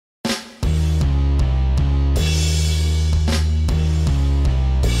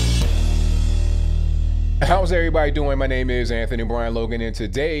How's everybody doing? My name is Anthony Brian Logan, and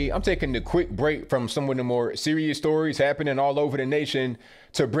today I'm taking a quick break from some of the more serious stories happening all over the nation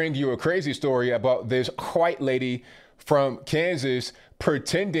to bring you a crazy story about this white lady from Kansas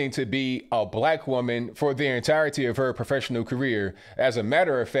pretending to be a black woman for the entirety of her professional career. As a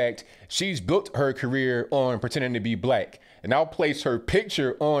matter of fact, she's built her career on pretending to be black. And I'll place her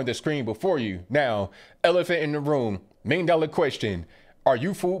picture on the screen before you. Now, elephant in the room, $1 million question. Are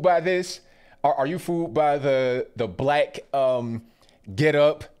you fooled by this? Are you fooled by the black get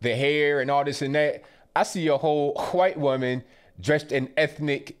up, the hair and all this and that? I see a whole white woman dressed in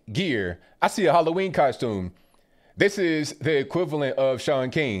ethnic gear. I see a Halloween costume. This is the equivalent of Shaun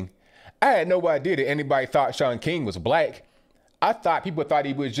King. I had no idea that anybody thought Shaun King was black. I thought people thought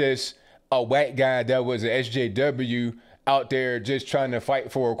he was just a white guy that was an SJW out there just trying to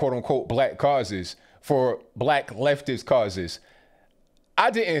fight for quote unquote black causes, for black leftist causes. I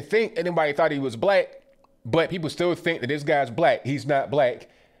didn't think anybody thought he was black, but people still think that this guy's black. He's not black.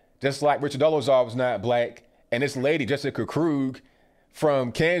 Just like Richard Dolezal's not black. And this lady, Jessica Krug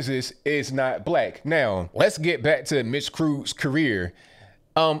from Kansas, is not black. Now, let's get back to Miss Krug's career.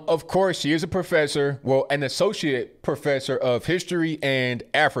 Of course, she is a professor, well, an associate professor of history and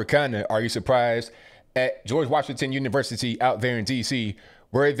Africana. Are you surprised? At George Washington University out there in DC,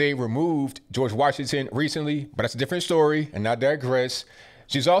 where they removed George Washington recently, but that's a different story, and I digress.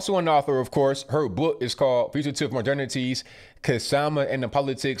 She's also an author, of course. Her book is called Fugitive Modernities, Kasama and the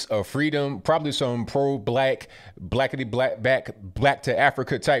Politics of Freedom, probably some pro-black, black to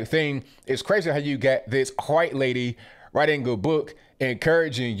Africa type thing. It's crazy how you got this white lady writing a book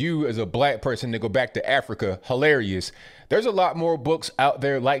encouraging you as a black person to go back to Africa. Hilarious. There's a lot more books out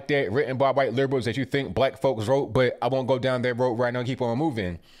there like that written by white liberals that you think black folks wrote, but I won't go down that road right now. Keep on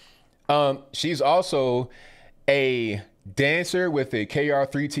moving. She's also a dancer with a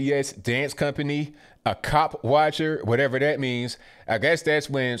KR3TS dance company, a cop watcher, whatever that means. I guess that's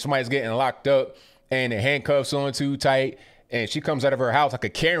when somebody's getting locked up and the handcuffs on too tight, and she comes out of her house like a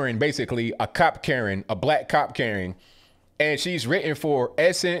Karen, basically a cop Karen, a black cop Karen. And she's written for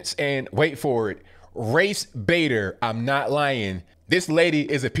Essence and, wait for it, Race Bader. I'm not lying. This lady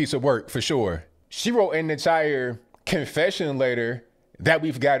is a piece of work for sure. She wrote an entire confession letter that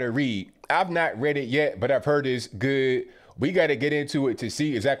we've got to read. I've not read it yet, but I've heard it's good. We got to get into it to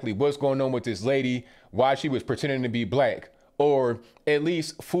see exactly what's going on with this lady, why she was pretending to be black, or at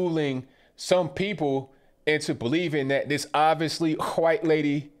least fooling some people into believing that this obviously white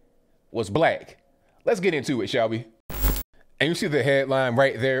lady was black. Let's get into it, shall we? And you see the headline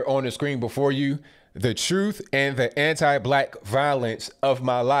right there on the screen before you, The Truth and the Anti-Black Violence of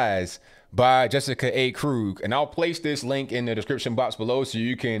My Lies by Jessica A. Krug. And I'll place this link in the description box below so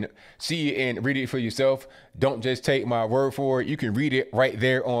you can see it and read it for yourself. Don't just take my word for it. You can read it right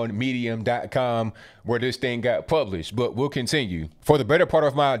there on medium.com where this thing got published, but we'll continue. For the better part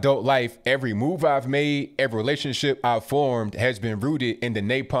of my adult life, every move I've made, every relationship I've formed has been rooted in the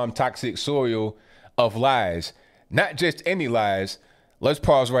napalm toxic soil of lies. Not just any lies. Let's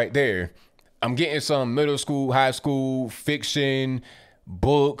pause right there. I'm getting some middle school, high school, fiction,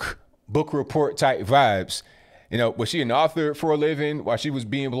 book report type vibes. You know, was she an author for a living while she was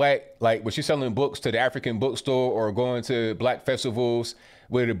being black? Like, was she selling books to the African bookstore or going to black festivals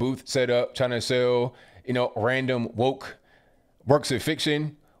with a booth set up trying to sell, you know, random woke works of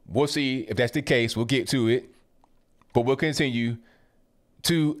fiction? We'll see if that's the case. We'll get to it, but we'll continue.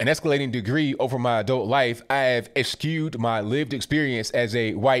 To an escalating degree over my adult life, I have eschewed my lived experience as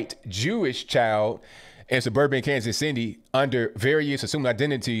a white Jewish child in suburban Kansas City under various assumed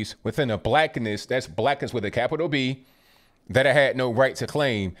identities within a blackness, that's blackness with a capital B, that I had no right to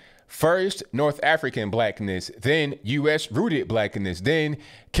claim. First, North African blackness, then U.S. rooted blackness, then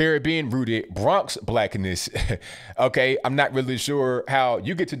Caribbean rooted Bronx blackness. Okay, I'm not really sure how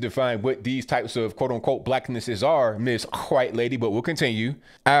you get to define what these types of quote unquote blacknesses are, Miss White Lady, but we'll continue.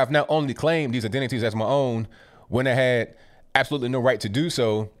 I have not only claimed these identities as my own when I had absolutely no right to do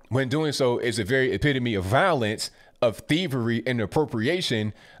so. When doing so is a very epitome of violence, of thievery and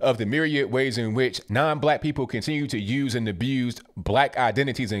appropriation of the myriad ways in which non-black people continue to use and abuse black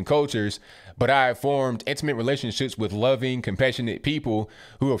identities and cultures. But I have formed intimate relationships with loving, compassionate people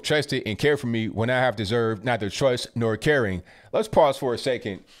who have trusted and cared for me when I have deserved neither trust nor caring. Let's pause for a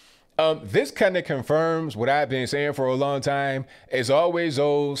second. This kind of confirms what I've been saying for a long time. As always,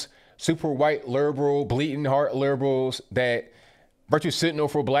 those super white liberal, bleeding heart liberals that virtue signal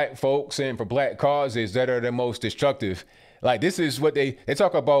for black folks and for black causes that are the most destructive. Like, this is what they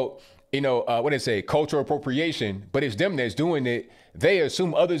talk about, you know, what they say, cultural appropriation, but it's them that's doing it. They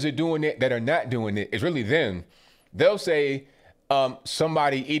assume others are doing it that are not doing it. It's really them. They'll say,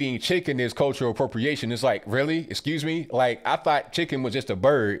 somebody eating chicken is cultural appropriation. It's like, really? Excuse me? Like, I thought chicken was just a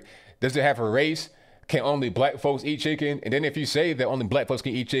bird. Does it have a race? Can only black folks eat chicken? And then if you say that only black folks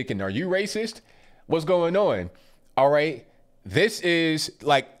can eat chicken, are you racist? What's going on? All right. This is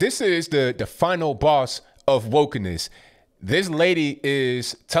the final boss of wokeness. This lady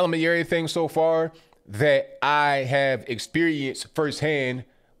is telling me everything so far that I have experienced firsthand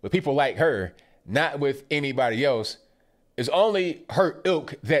with people like her, not with anybody else. It's only her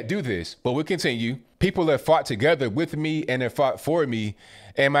ilk that do this, but we'll continue. People have fought together with me and have fought for me,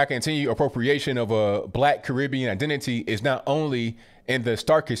 and my continued appropriation of a Black Caribbean identity is not only in the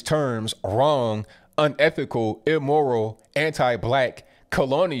starkest terms wrong, unethical, immoral, anti-Black,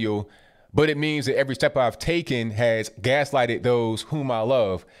 colonial, but it means that every step I've taken has gaslighted those whom I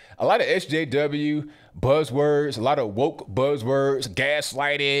love. A lot of SJW buzzwords, a lot of woke buzzwords,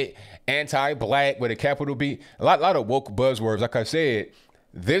 gaslighted, anti-Black with a capital B, a lot of woke buzzwords. Like I said,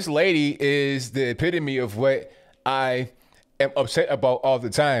 this lady is the epitome of what I am upset about all the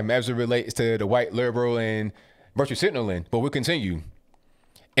time as it relates to the white liberal and virtue signaling. But we'll continue.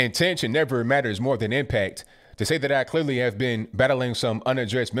 Intention never matters more than impact. To say that I clearly have been battling some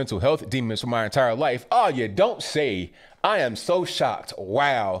unaddressed mental health demons for my entire life. Oh, you don't say. I am so shocked.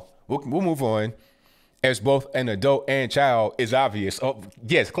 Wow. We'll move on. As both an adult and child is obvious. Oh,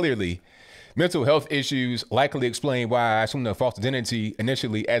 yes, clearly. Mental health issues likely explain why I assumed a false identity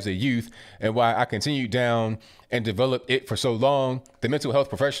initially as a youth and why I continued down and developed it for so long. The mental health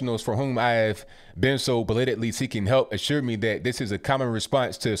professionals for whom I have been so belatedly seeking help assured me that this is a common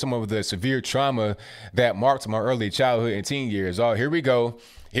response to some of the severe trauma that marked my early childhood and teen years. Oh, here we go.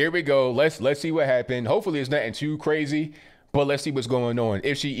 Here we go. Let's see what happened. Hopefully it's nothing too crazy, but let's see what's going on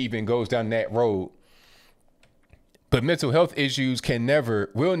if she even goes down that road. But mental health issues can never,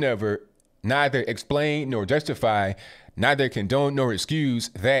 will never, neither explain nor justify, neither condone nor excuse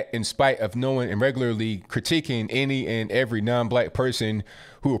that in spite of knowing and regularly critiquing any and every non-Black person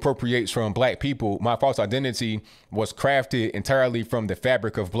who appropriates from Black people, my false identity was crafted entirely from the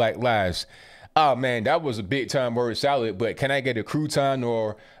fabric of Black lives. Oh man, that was a big time word salad, but can I get a crouton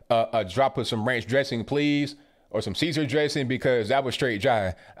or a drop of some ranch dressing, please? Or some Caesar dressing, because that was straight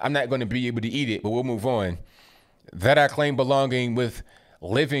dry. I'm not going to be able to eat it, but we'll move on. That I claim belonging with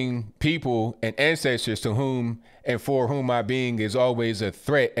living people and ancestors to whom and for whom my being is always a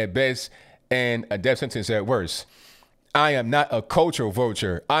threat at best and a death sentence at worst. I am not a cultural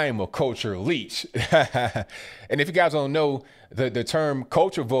vulture. I am a culture leech. And if you guys don't know the term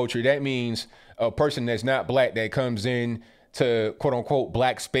culture vulture, that means a person that's not Black that comes in to quote unquote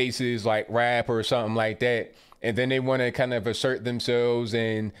Black spaces like rap or something like that. And then they want to kind of assert themselves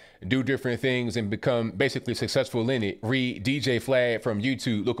and do different things and become basically successful in it. Read DJ Flag from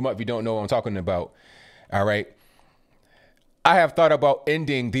YouTube. Look him up if you don't know what I'm talking about. All right. I have thought about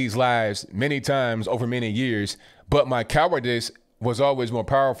ending these lives many times over many years, but my cowardice was always more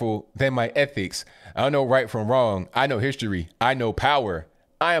powerful than my ethics. I know right from wrong. I know history. I know power.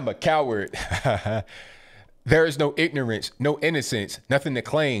 I am a coward. There is no ignorance, no innocence, nothing to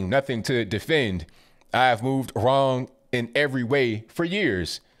claim, nothing to defend. I have moved wrong in every way for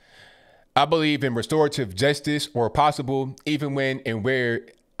years. I believe in restorative justice where possible, even when and where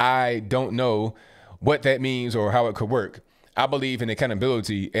I don't know what that means or how it could work. I believe in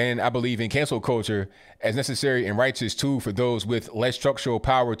accountability, and I believe in cancel culture as necessary and righteous tool for those with less structural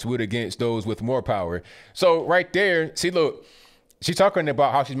power to it against those with more power. So right there, see, look, she's talking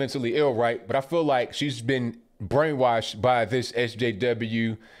about how she's mentally ill, right? But I feel like she's been brainwashed by this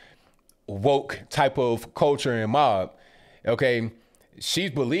SJW woke type of culture and mob. Okay,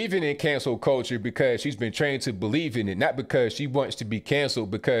 she's believing in cancel culture because she's been trained to believe in it, not because she wants to be canceled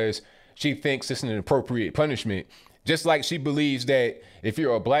because she thinks it's an appropriate punishment. Just like she believes that if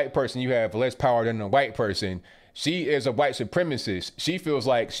you're a Black person, you have less power than a white person. She is a white supremacist. She feels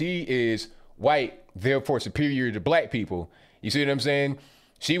like she is white, therefore superior to Black people. You see what I'm saying?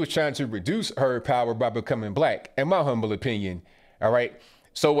 She was trying to reduce her power by becoming Black, in my humble opinion. All right.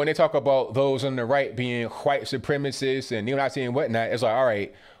 So when they talk about those on the right being white supremacists and neo-Nazi and whatnot, it's like, all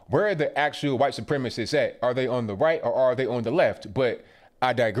right, where are the actual white supremacists at? Are they on the right or are they on the left? But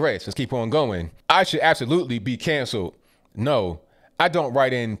I digress. Let's keep on going. I should absolutely be canceled. No, I don't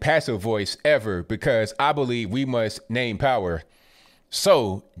write in passive voice ever because I believe we must name power.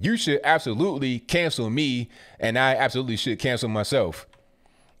 So you should absolutely cancel me and I absolutely should cancel myself.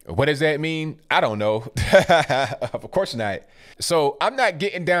 What does that mean? I don't know. Of course not. So I'm not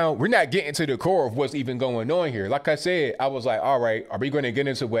getting down. We're not getting to the core of what's even going on here. Like I said, I was like, all right, are we going to get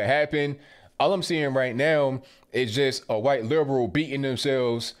into what happened? All I'm seeing right now is just a white liberal beating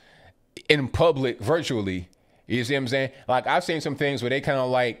themselves in public virtually. You see what I'm saying? Like, I've seen some things where they kind of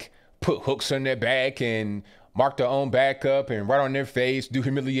like put hooks on their back and mark their own back up and write on their face, do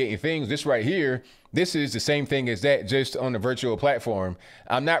humiliating things. This right here, this is the same thing as that, just on the virtual platform.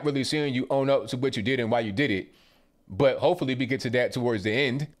 I'm not really seeing you own up to what you did and why you did it. But hopefully we get to that towards the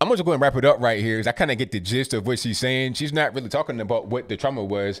end. I'm just going to wrap it up right here because I kind of get the gist of what she's saying. She's not really talking about what the trauma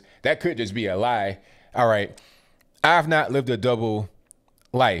was. That could just be a lie. All right. I've not lived a double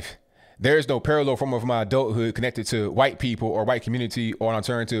life. There is no parallel form of my adulthood connected to white people or white community or an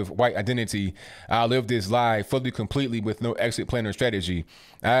alternative white identity. I live this life fully, completely with no exit plan or strategy.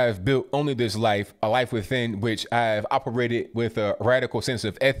 I've built only this life, a life within which I've operated with a radical sense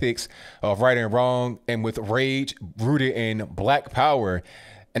of ethics, of right and wrong, and with rage rooted in Black power,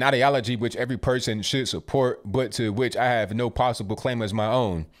 an ideology which every person should support, but to which I have no possible claim as my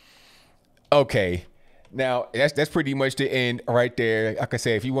own. Okay. Now, that's pretty much the end right there. Like I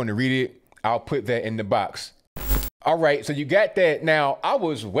said, if you want to read it, I'll put that in the box. All right, so you got that. Now, I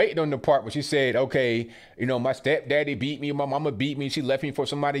was waiting on the part where she said, okay, you know, my stepdaddy beat me, my mama beat me, she left me for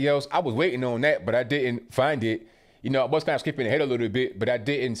somebody else. I was waiting on that, but I didn't find it. You know, I was kind of skipping ahead a little bit, but I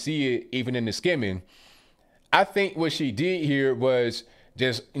didn't see it even in the skimming. I think what she did here was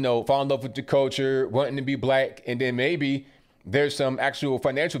just, you know, fall in love with the culture, wanting to be Black, and then maybe there's some actual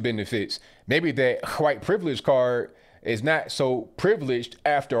financial benefits. Maybe that white privilege card is not so privileged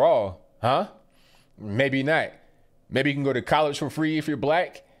after all, huh? Maybe not. Maybe you can go to college for free if you're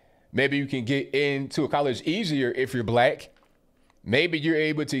Black. Maybe you can get into a college easier if you're Black. Maybe you're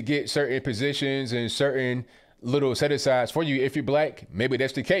able to get certain positions and certain little set-asides for you if you're Black. Maybe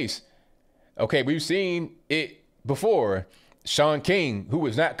that's the case. Okay, we've seen it before. Shaun King, who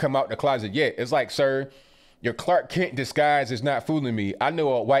has not come out the closet yet. It's like, sir, your Clark Kent disguise is not fooling me. I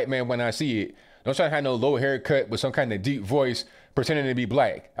know a white man when I see it. Don't try to have no low haircut with some kind of deep voice pretending to be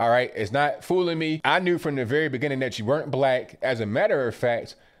Black. All right, it's not fooling me. I knew from the very beginning that you weren't Black. As a matter of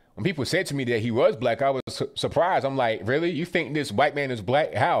fact, when people said to me that he was Black, I was surprised. I'm like, really? You think this white man is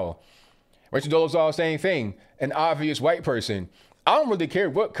Black? How? Rachel Dolezal, same thing. An obvious white person. I don't really care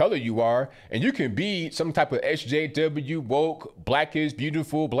what color you are, and you can be some type of SJW, woke, Black is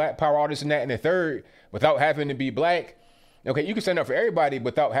beautiful, Black power, all this and that and the third, without having to be Black. Okay, you can stand up for everybody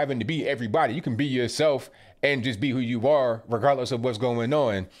without having to be everybody. You can be yourself and just be who you are, regardless of what's going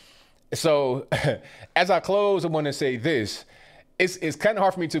on. So, as I close, I want to say this. It's kind of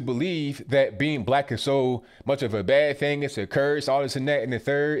hard for me to believe that being Black is so much of a bad thing. It's a curse, all this and that and the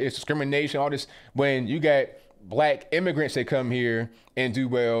third. It's discrimination, all this. When you got Black immigrants that come here and do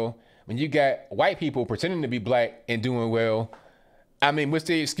well, when you got white people pretending to be Black and doing well, I mean, what's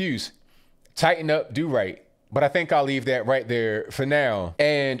the excuse? Tighten up, do right. But I think I'll leave that right there for now.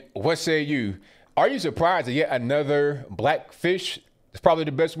 And what say you? Are you surprised that yet another Blackfish, it's probably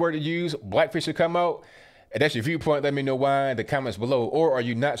the best word to use, Blackfish should come out? And that's your viewpoint. Let me know why in the comments below. Or are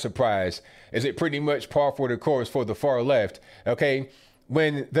you not surprised? Is it pretty much par for the course for the far left? Okay.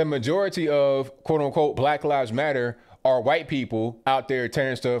 When the majority of quote unquote Black Lives Matter are white people out there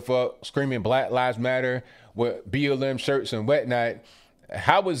tearing stuff up, screaming Black Lives Matter with BLM shirts and whatnot,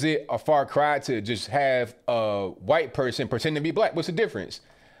 how is it a far cry to just have a white person pretend to be Black? What's the difference?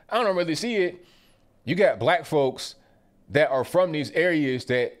 I don't really see it. You got Black folks that are from these areas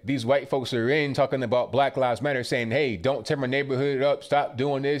that these white folks are in talking about Black Lives Matter, saying, hey, don't tear my neighborhood up. Stop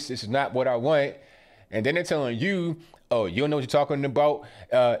doing this. This is not what I want. And then they're telling you, oh, you don't know what you're talking about.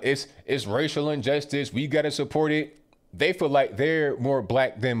 It's racial injustice. We got to support it. They feel like they're more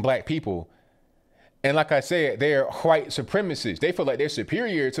Black than Black people. And like I said, they're white supremacists. They feel like they're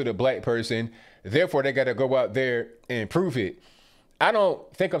superior to the Black person. Therefore, they got to go out there and prove it. I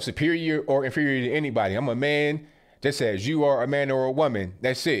don't think I'm superior or inferior to anybody. I'm a man just as you are a man or a woman.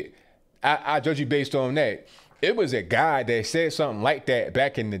 That's it. I judge you based on that. It was a guy that said something like that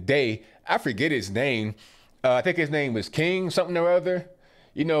back in the day. I forget his name. I think his name was King something or other.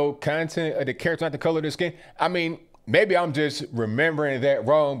 You know, content of the character, not the color of the skin. I mean, maybe I'm just remembering that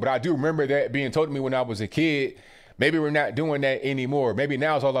wrong, but I do remember that being told to me when I was a kid. Maybe we're not doing that anymore. Maybe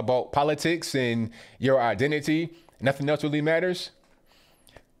now it's all about politics and your identity. Nothing else really matters.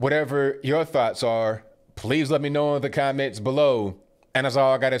 Whatever your thoughts are, please let me know in the comments below. And that's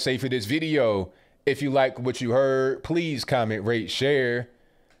all I got to say for this video. If you like what you heard, please comment, rate, share,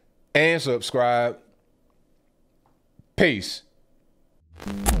 and subscribe. Peace.